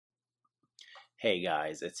Hey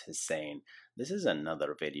guys, it's Hussein. This is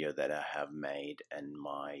another video that I have made in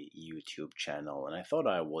my YouTube channel, and I thought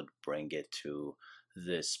I would bring it to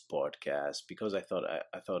this podcast because I thought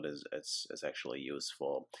it's actually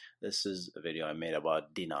useful. This is a video I made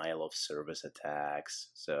about denial of service attacks.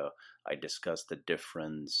 So I discussed the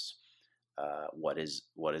difference. What is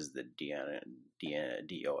the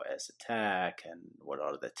DOS attack, and what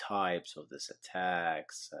are the types of this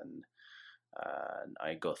attacks, and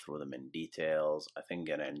I go through them in details. I think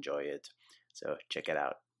you're gonna enjoy it, so check it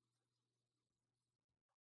out.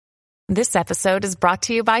 This episode is brought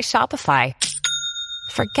to you by Shopify.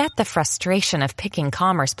 Forget the frustration of picking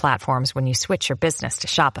commerce platforms when you switch your business to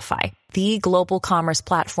Shopify, the global commerce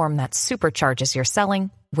platform that supercharges your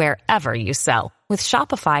selling wherever you sell. With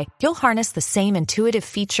Shopify, you'll harness the same intuitive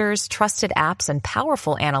features, trusted apps, and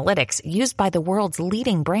powerful analytics used by the world's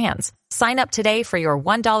leading brands. Sign up today for your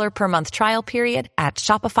 $1 per month trial period at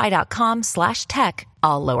shopify.com/tech,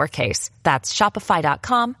 all lowercase. That's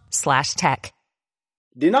shopify.com/tech.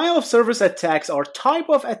 Denial of service attacks are type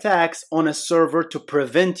of attacks on a server to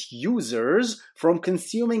prevent users from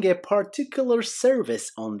consuming a particular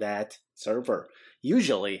service on that server.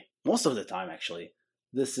 Usually, most of the time actually,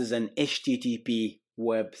 this is an HTTP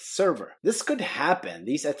web server. This could happen,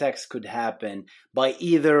 these attacks could happen by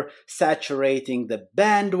either saturating the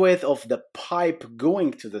bandwidth of the pipe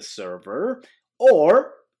going to the server,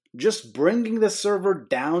 or just bringing the server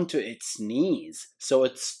down to its knees so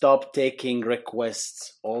it stopped taking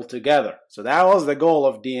requests altogether. So that was the goal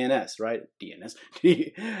of DNS, right?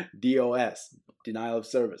 DOS, denial of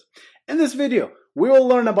service. In this video, we will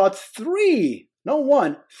learn about three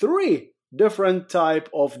different type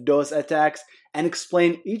of DOS attacks and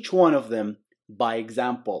explain each one of them by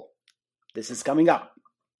example. This is coming up.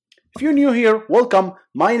 If you're new here, welcome.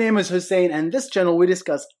 My name is Hussein, and this channel we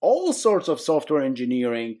discuss all sorts of software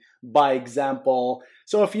engineering by example.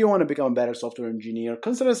 So if you want to become a better software engineer,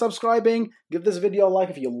 consider subscribing, give this video a like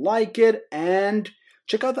if you like it, and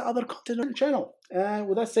check out the other content on the channel. And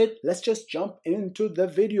with that said, let's just jump into the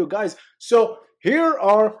video, guys. So here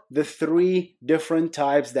are the three different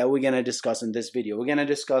types that we're going to discuss in this video. We're going to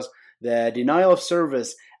discuss the denial of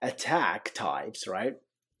service attack types, right?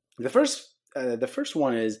 The first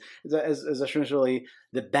one is essentially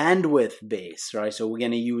the bandwidth base, right? So we're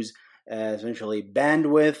going to use essentially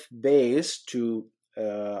bandwidth base to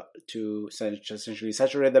essentially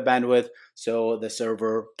saturate the bandwidth so the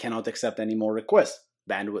server cannot accept any more requests.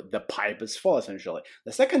 Bandwidth, the pipe is full essentially.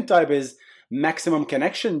 The second type is maximum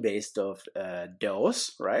connection based of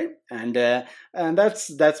DOS, right? And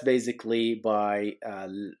that's basically by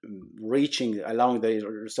allowing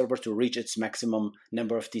the server to reach its maximum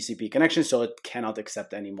number of TCP connections, so it cannot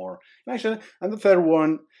accept any more connection. And the third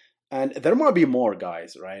one, and there might be more,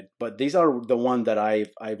 guys, right? But these are the one that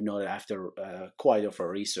I've noted after quite of a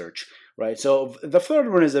research, right? So the third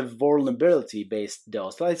one is a vulnerability-based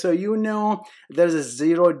DOS, right? So you know there's a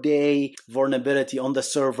 0-day vulnerability on the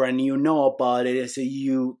server, and you know about it, so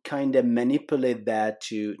you kind of manipulate that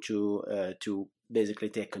to basically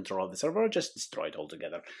take control of the server, or just destroy it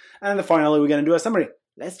altogether. And then finally, we're gonna do a summary.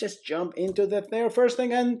 Let's just jump into the first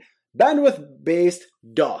thing, and bandwidth-based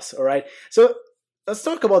DOS. All right, so let's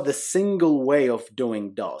talk about the single way of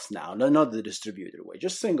doing DOS now, not the distributed way,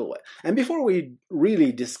 just single way. And before we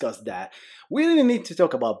really discuss that, we really need to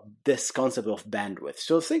talk about this concept of bandwidth.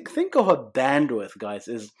 So think of a bandwidth, guys,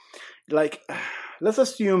 is like, let's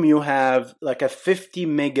assume you have like a 50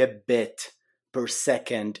 megabit per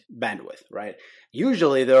second bandwidth, right?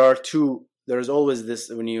 Usually there's always this,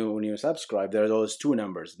 when you subscribe, there's always two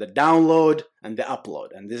numbers, the download and the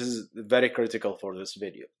upload. And this is very critical for this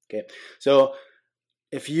video, okay? So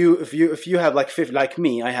if you have like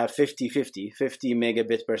me, I have 50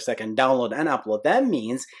 megabit per second download and upload. That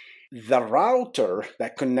means the router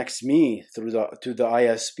that connects me to the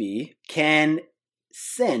ISP can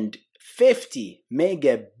send 50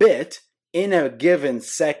 megabit in a given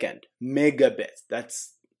second. Megabit.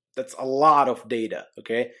 That's a lot of data,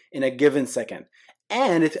 okay, in a given second.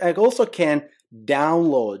 And it also can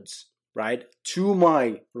downloads, right, to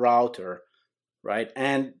my router, right,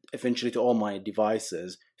 and eventually to all my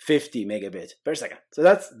devices, 50 megabit per second. So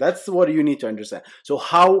that's what you need to understand. So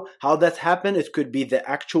how that happen? It could be the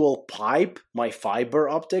actual pipe, my fiber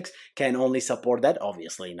optics can only support that.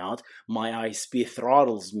 Obviously not. My ISP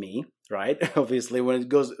throttles me, right? Obviously when it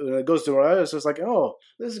goes to us, it's like, oh,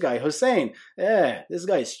 this guy Hussein, yeah, this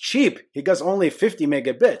guy is cheap. He gets only 50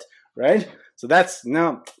 megabit, right? So that's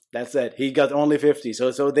it. He got only 50.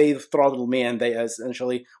 So they throttle me, and they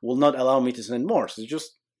essentially will not allow me to send more. So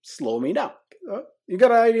just slow me down. You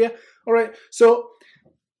got an idea? All right. So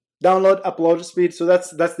download, upload speed. So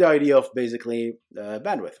that's the idea of basically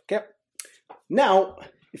bandwidth. Okay. Now,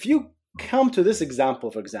 if you come to this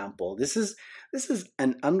example, for example, this is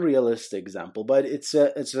an unrealistic example, but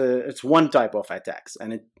it's one type of attacks,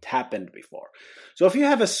 and it happened before. So if you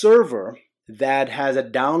have a server that has a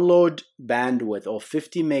download bandwidth of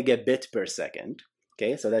 50 megabit per second,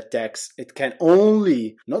 okay, so that text, it can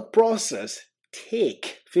only not process,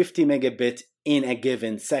 take 50 megabit in a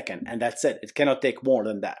given second, and that's it. It cannot take more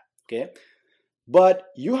than that, okay? But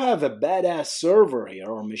you have a badass server here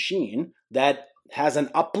or machine that has an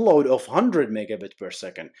upload of 100 megabit per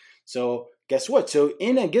second. So guess what? So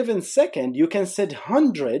in a given second, you can send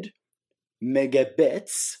 100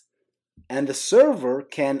 megabits, and the server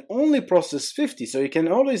can only process 50. So you can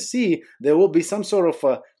always see there will be some sort of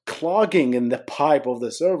a clogging in the pipe of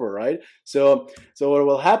the server, right? So what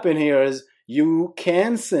will happen here is you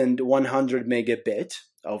can send 100 megabit,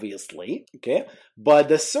 obviously, okay, but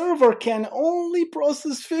the server can only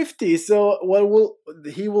process 50. So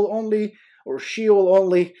he will only, or she will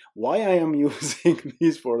only, why I am using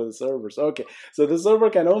these for the servers, okay, so the server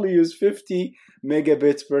can only use 50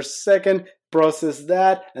 megabits per second, process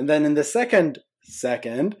that, and then in the second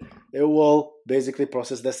it will basically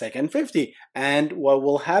process the second 50, and what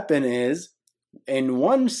will happen is in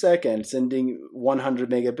 1 second sending 100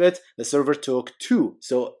 megabits, the server took 2,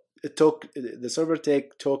 so the server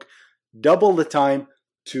took double the time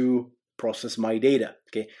to process my data.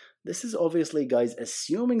 Okay, this is obviously, guys,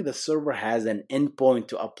 assuming the server has an endpoint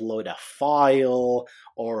to upload a file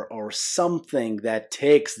or something that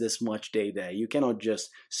takes this much data. You cannot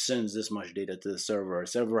just send this much data to the server. The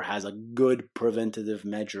server has a good preventative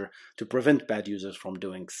measure to prevent bad users from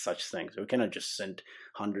doing such things. We cannot just send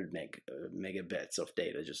 100 megabits of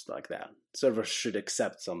data just like that. Servers should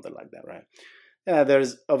accept something like that, right? Yeah,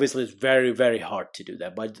 there's obviously, it's very, very hard to do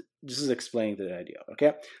that, but this is explaining the idea,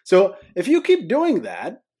 okay? So if you keep doing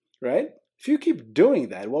that, right? If you keep doing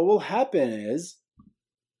that, what will happen is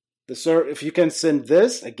if you can send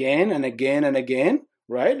this again and again and again,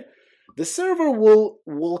 right? The server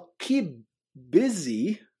will keep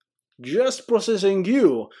busy just processing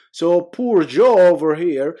you. So poor Joe over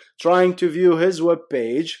here trying to view his web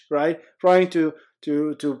page, right? Trying to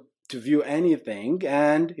view anything,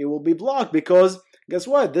 and it will be blocked because guess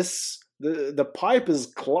what? The pipe is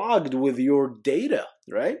clogged with your data,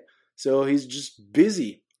 right? So he's just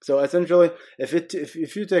busy. So essentially,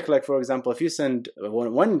 if you take, like, for example, if you send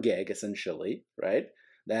 1 gig, essentially, right?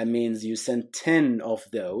 That means you send 10 of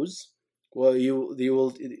those. Well, you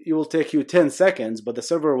will take you 10 seconds, but the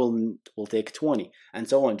server will take 20, and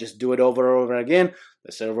so on. Just do it over and over again.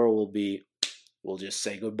 The server will just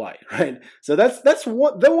say goodbye, right? So that's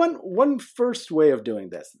one first way of doing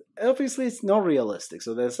this. Obviously, it's not realistic.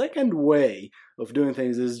 So the second way of doing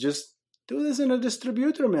things is just do this in a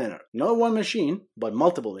distributor manner. Not one machine, but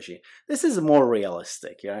multiple machines. This is more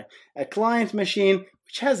realistic, yeah? A client machine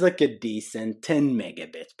which has like a decent 10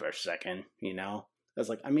 megabits per second, you know? That's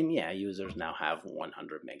like, I mean, yeah, users now have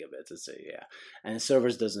 100 megabits, let's say, yeah. And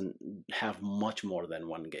servers doesn't have much more than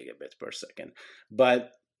 1 gigabit per second.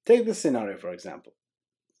 But take this scenario, for example.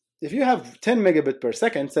 If you have 10 megabit per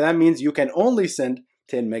second, so that means you can only send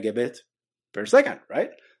 10 megabit per second,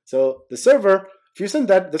 right? So the server, if you send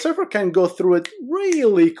that, the server can go through it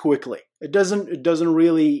really quickly. It doesn't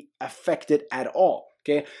really affect it at all.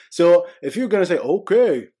 Okay, so if you're going to say,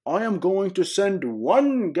 okay, I am going to send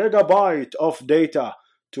 1 gigabyte of data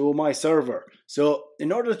to my server. So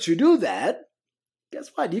in order to do that, guess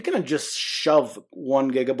what? You cannot just shove 1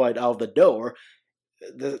 gigabyte out the door.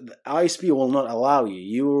 The ISP will not allow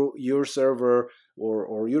you. Your server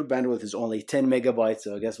or your bandwidth is only 10 megabytes.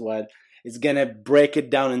 So guess what? It's going to break it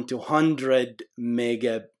down into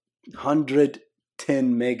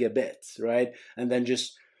 110 megabits, right? And then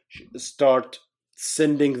just start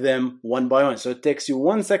sending them one by one. So it takes you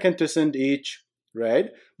 1 second to send each,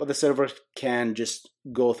 right? But the server can just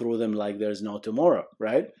go through them like there's no tomorrow,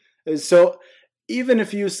 right? So even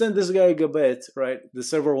if you send this gigabit, right, the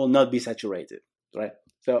server will not be saturated, right?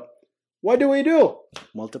 So what do?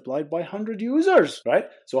 Multiplied by 100 users, right?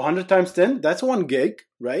 So 100 times 10, that's 1 gig,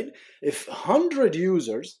 right? If 100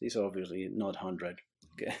 users, these are obviously not 100,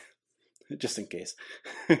 okay? Just in case.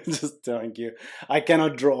 Just telling you. I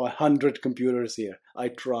cannot draw 100 computers here. I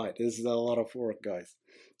tried. This is a lot of work, guys.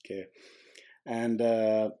 Okay. And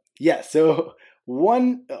yeah, so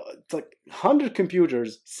it's like 100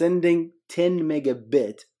 computers sending 10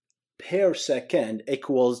 megabit per second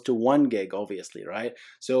equals to 1 gig, obviously, right?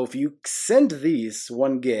 So if you send these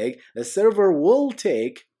 1 gig, the server will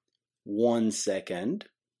take 1 second.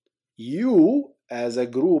 You, as a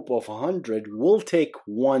group of 100 will take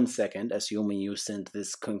 1 second, assuming you sent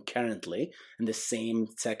this concurrently. In the same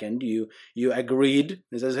second, you agreed.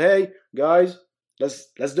 It says, hey guys,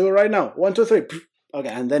 let's do it right now. 1, 2, 3. Okay,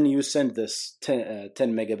 and then you send this 10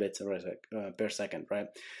 megabits per second, right?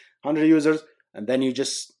 100 users, and then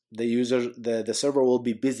the server will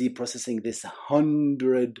be busy processing this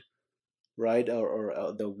 100, right,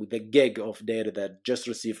 or the gig of data that just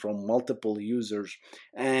received from multiple users.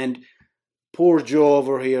 And poor Joe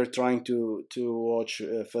over here trying to watch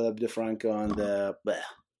Philip DeFranco, and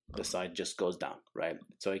the site just goes down, right?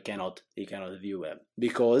 So he cannot view it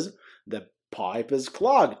because the pipe is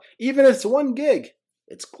clogged. Even if it's 1 gig,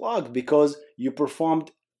 it's clogged because you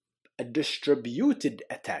performed a distributed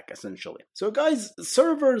attack, essentially. So guys,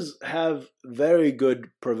 servers have very good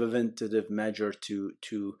preventative measure to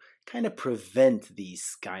kind of prevent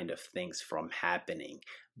these kind of things from happening.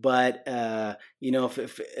 But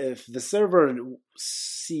if the server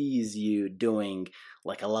sees you doing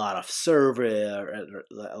like a lot of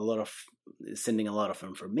sending a lot of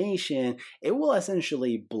information, it will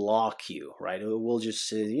essentially block you, right? It will just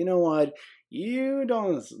say, you know what, you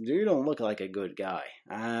don't look like a good guy.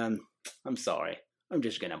 I'm sorry, I'm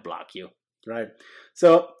just gonna block you, right?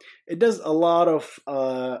 So it does a lot of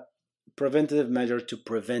preventative measure to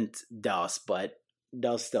prevent DOS, but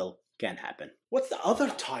DOS still can happen. What's the other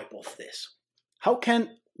type of this? How can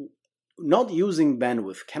not using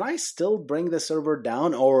bandwidth, can I still bring the server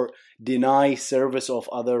down or deny service of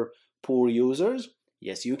other poor users?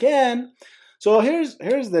 Yes, you can. So here's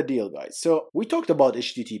the deal, guys. So we talked about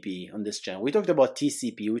HTTP on this channel. We talked about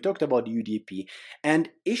TCP. We talked about UDP. And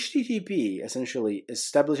HTTP essentially is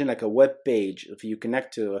establishing like a web page. If you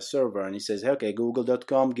connect to a server and it says, okay,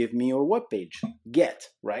 google.com, give me your web page. Get,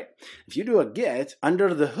 right? If you do a get,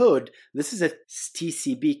 under the hood, this is a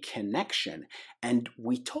TCP connection. And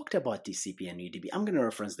we talked about TCP and UDP. I'm going to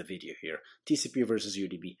reference the video here. TCP versus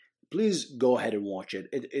UDP. Please go ahead and watch it.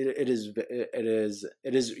 It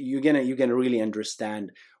is you're gonna really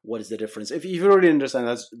understand what is the difference. If you already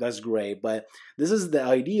understand, that's great. But this is the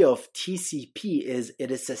idea of TCP it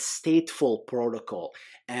is a stateful protocol,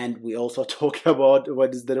 and we also talk about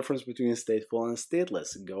what is the difference between stateful and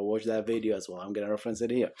stateless. Go watch that video as well. I'm gonna reference it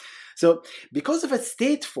here. So because if it's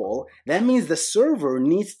stateful, that means the server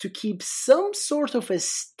needs to keep some sort of a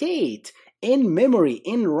state in memory,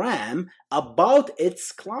 in RAM, about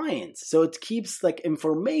its clients. So it keeps like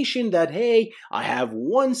information that, hey, I have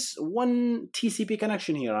one TCP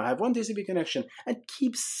connection here, I have one TCP connection, and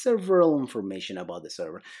keeps several information about the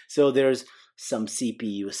server. So there's some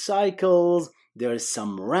CPU cycles, there's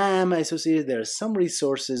some RAM associated, there's some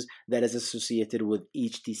resources that is associated with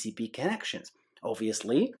each TCP connections.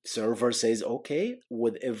 Obviously, server says, okay,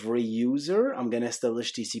 with every user, I'm going to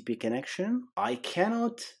establish TCP connection. I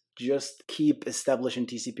cannot just keep establishing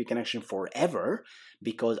TCP connection forever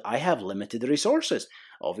because I have limited resources.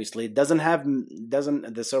 Obviously,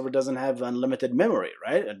 the server doesn't have unlimited memory,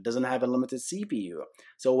 right? It doesn't have unlimited CPU.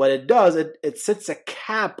 So what it does, it sets a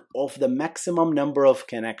cap of the maximum number of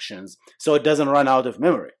connections so it doesn't run out of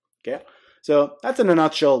memory. Okay. So that's in a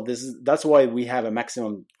nutshell. That's why we have a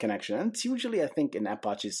maximum connection. And it's usually, I think, in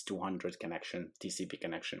Apache is 200 connection, TCP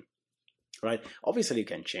connection, right? Obviously, you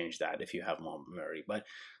can change that if you have more memory, but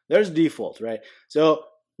there's default, right? So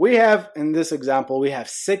we have, in this example, we have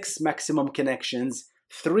 6 maximum connections.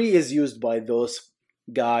 3 is used by those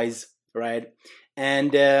guys, right?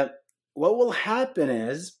 And what will happen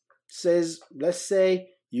is, let's say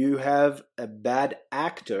you have a bad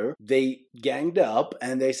actor. They ganged up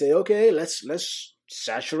and they say, okay, let's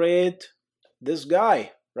saturate this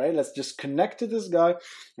guy, right? Let's just connect to this guy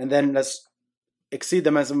and then let's exceed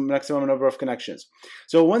the maximum number of connections.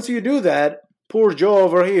 So once you do that, poor Joe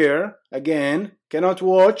over here, again, cannot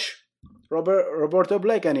watch Roberto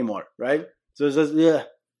Blake anymore, right? So it says, yeah,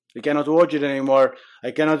 we cannot watch it anymore.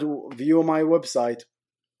 I cannot view my website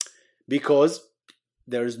because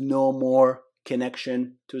there's no more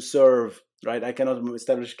connection to serve, right? I cannot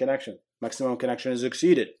establish connection. Maximum connection is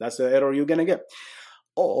exceeded. That's the error you're going to get.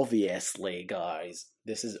 Obviously, guys,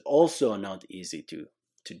 this is also not easy to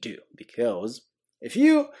do because if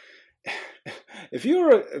you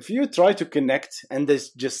try to connect and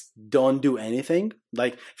this just don't do anything,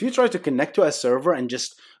 like if you try to connect to a server and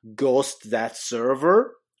just ghost that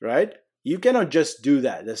server, right? You cannot just do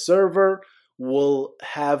that. The server will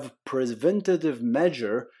have preventative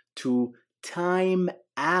measure to time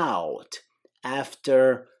out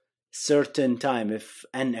after certain time if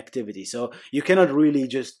an activity. So you cannot really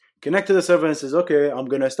just connect to the server and says, okay, I'm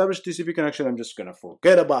going to establish TCP connection. I'm just going to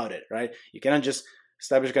forget about it, right? You cannot just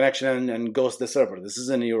establish a connection and ghost the server. This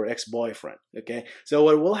isn't your ex-boyfriend, okay? So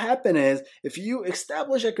what will happen is if you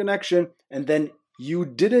establish a connection and then you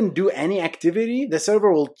didn't do any activity, the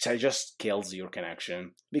server will just kills your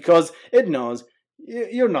connection because it knows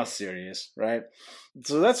you're not serious, right?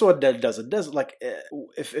 So that's what that does. It does like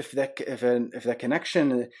if the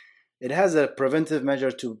connection, it has a preventive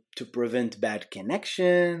measure to prevent bad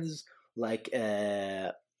connections, like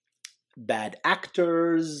bad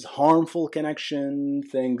actors, harmful connection,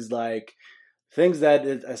 things that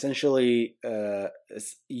is essentially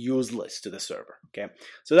is useless to the server. Okay,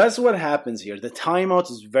 so that's what happens here. The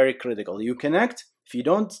timeout is very critical. You connect. If you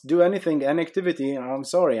don't do anything, any activity, I'm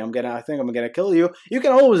sorry, I think I'm gonna kill you. You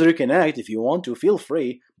can always reconnect if you want to. Feel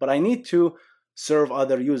free, but I need to serve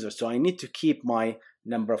other users, so I need to keep my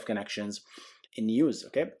number of connections in use.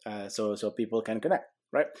 Okay, so people can connect.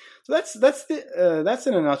 Right, so that's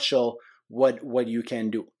in a nutshell what you can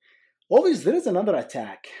do. Always there is another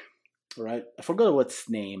attack, right? I forgot what's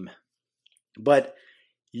name, but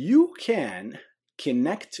you can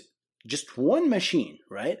connect just one machine,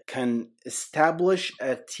 right? Can establish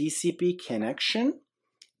a TCP connection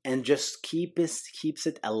and just keeps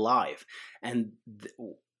it alive. And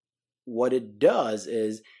what it does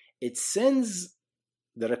is it sends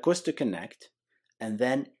the request to connect, and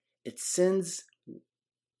then it sends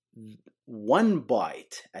 1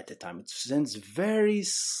 byte at a time. It sends very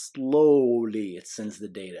slowly. It sends the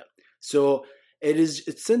data, so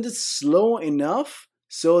it sends it slow enough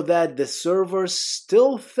so that the server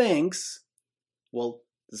still thinks. Well,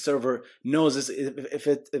 the server knows this.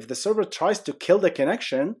 If the server tries to kill the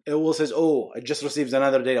connection, it will says, "Oh, it just receives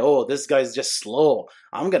another data. Oh, this guy's just slow.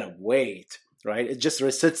 I'm gonna wait." Right? It just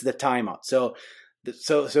resets the timeout.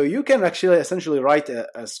 So you can actually essentially write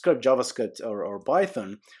a script, JavaScript or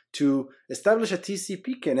Python, to establish a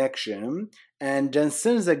TCP connection, and then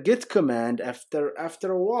sends a GET command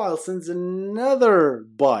after a while, sends another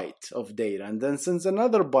byte of data, and then sends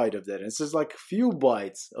another byte of data. It's just like few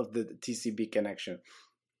bytes of the TCP connection,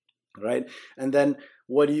 right? And then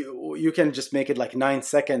what you can just make it like 9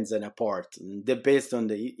 seconds and apart. Based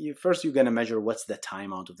on first you're gonna measure what's the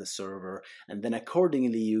timeout of the server, and then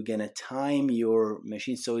accordingly you're gonna time your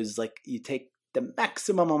machine so it's like you take the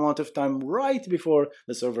maximum amount of time right before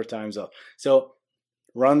the server times out. So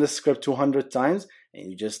run the script 200 times and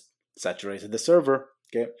you just saturated the server.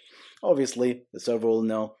 Okay, obviously the server will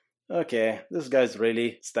know, okay, this guy's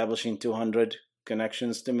really establishing 200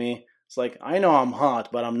 connections to me. It's like, I know I'm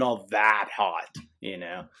hot, but I'm not that hot,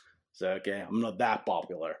 So, okay, I'm not that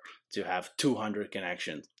popular to have 200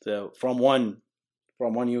 connections. So from one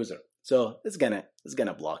user. So it's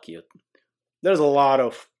gonna block you. There's a lot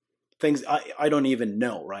of things I don't even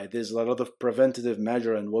know, right? There's a lot of preventative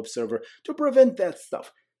measure in web server to prevent that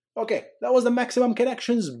stuff. Okay, that was the maximum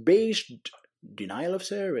connections based denial of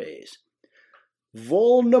service.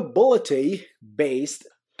 Vulnerability based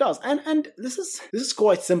does, and this is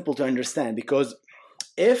quite simple to understand, because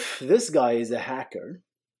if this guy is a hacker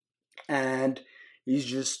and he's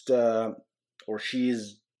just or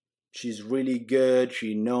she's really good,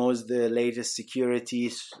 she knows the latest security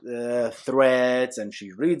threats, and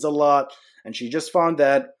she reads a lot, and she just found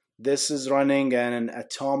that this is running a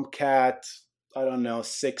Tomcat, I don't know,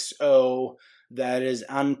 6.0 that is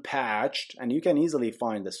unpatched, and you can easily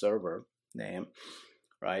find the server name,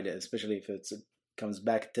 right? Especially if it comes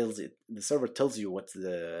back, the server tells you what's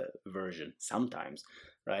the version sometimes,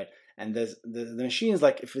 right? And the machine is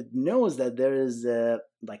like, if it knows that there is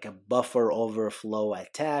like a buffer overflow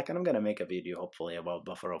attack, and I'm gonna make a video hopefully about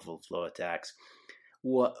buffer overflow attacks.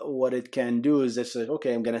 What it can do is it's like,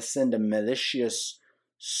 okay, I'm gonna send a malicious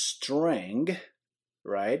string,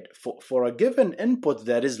 right, for a given input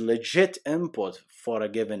that is legit input for a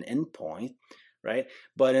given endpoint, right?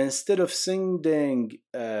 But instead of sending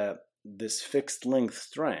this fixed length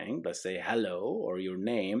string, let's say hello or your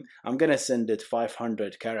name, I'm gonna send it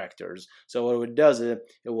 500 characters. So what it does is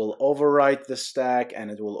it will overwrite the stack, and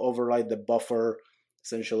it will overwrite the buffer,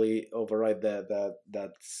 essentially override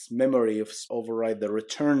that memory, override the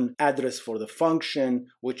return address for the function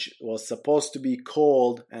which was supposed to be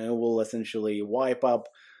called, and it will essentially wipe up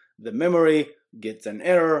the memory, gets an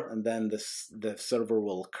error, and then the server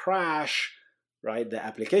will crash, right? The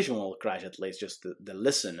application will crash, at least just the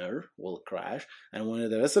listener will crash. And when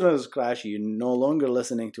the listeners crash, you're no longer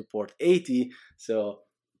listening to port 80. So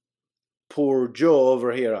poor Joe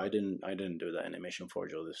over here, I didn't do the animation for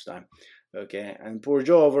Joe this time. Okay, and poor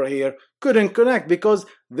Joe over here couldn't connect because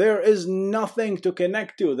there is nothing to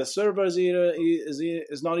connect to. The server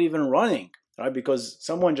is not even running, right? Because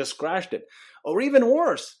someone just crashed it. Or even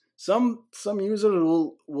worse, some users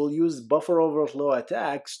will use buffer overflow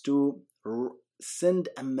attacks to send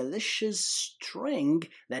a malicious string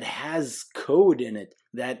that has code in it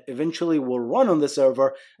that eventually will run on the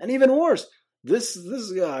server. And even worse, this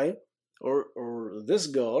guy or this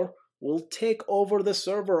girl will take over the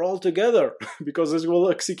server altogether because it will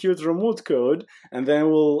execute remote code, and then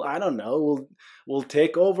we'll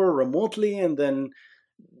take over remotely, and then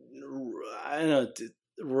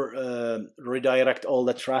redirect all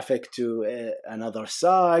the traffic to another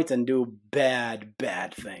site and do bad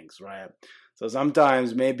things, right? So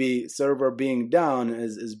sometimes maybe server being down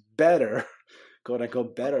is better, quote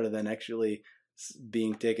unquote, better than actually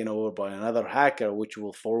being taken over by another hacker, which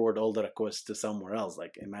will forward all the requests to somewhere else.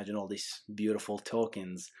 Like, imagine all these beautiful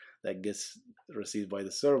tokens that gets received by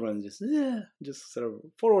the server and just sort of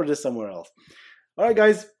forward this somewhere else. All right,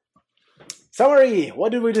 guys. Summary.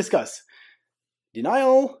 What did we discuss?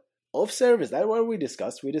 Denial of service. That's what we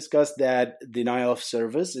discussed. We discussed that denial of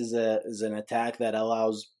service is an attack that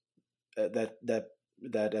allows that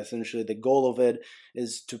essentially the goal of it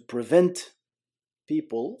is to prevent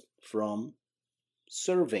people from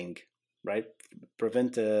serving, right?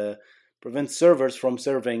 Prevent servers from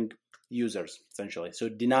serving users, essentially. So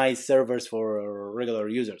deny servers for regular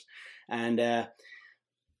users. And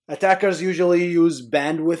attackers usually use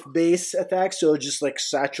bandwidth-based attacks, so just like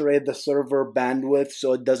saturate the server bandwidth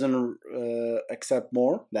so it doesn't accept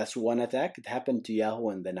more. That's one attack. It happened to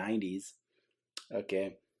Yahoo in the 90s,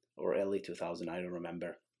 okay, or early 2000, I don't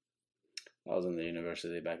remember. I was in the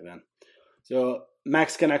university back then. So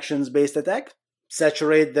max connections-based attack.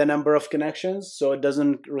 Saturate the number of connections so it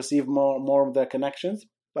doesn't receive more of the connections.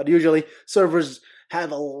 But usually servers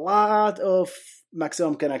have a lot of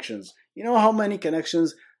maximum connections. You know how many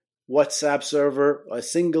connections WhatsApp server, a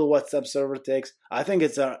single WhatsApp server takes? I think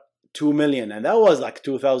it's 2 million, and that was like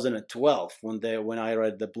 2012 when I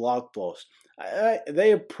read the blog post.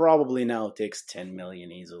 They probably now takes 10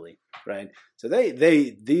 million easily, right? So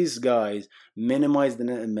these guys minimize the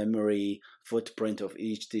memory footprint of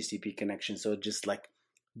each TCP connection, so it just like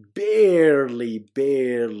barely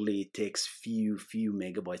takes few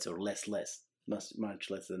megabytes or less, much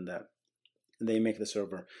less than that. And they make the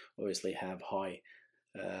server obviously have a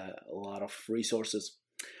lot of resources.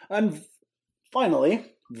 And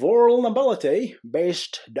finally,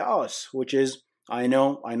 vulnerability-based DOS, which is I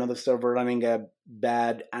know the server running a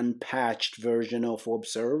bad unpatched version of web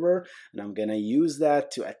server, and I'm gonna use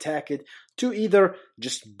that to attack it to either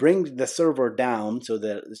just bring the server down so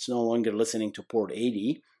that it's no longer listening to port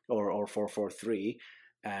 80 or 443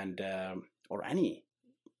 and or any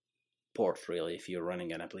port really if you're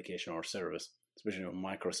running an application or service, especially with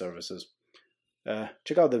microservices.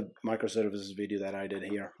 Check out the microservices video that I did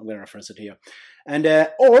here. I'm gonna reference it here, and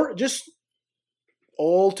or just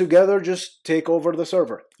all together just take over the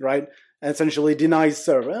server, right? And essentially denies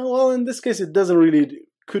server. Well, in this case, it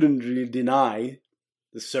couldn't really deny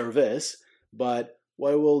the service, but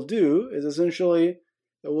what it will do is essentially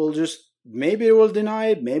maybe it will deny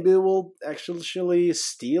it, maybe it will actually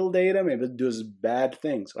steal data, maybe it does bad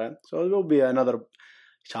things, right? So it will be another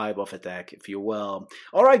type of attack, if you will.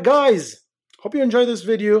 All right, guys, hope you enjoyed this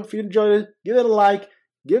video. If you enjoyed it, give it a like.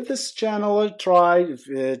 Give this channel a try.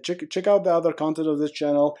 Check out the other content of this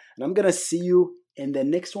channel. And I'm going to see you in the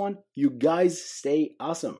next one. You guys stay awesome.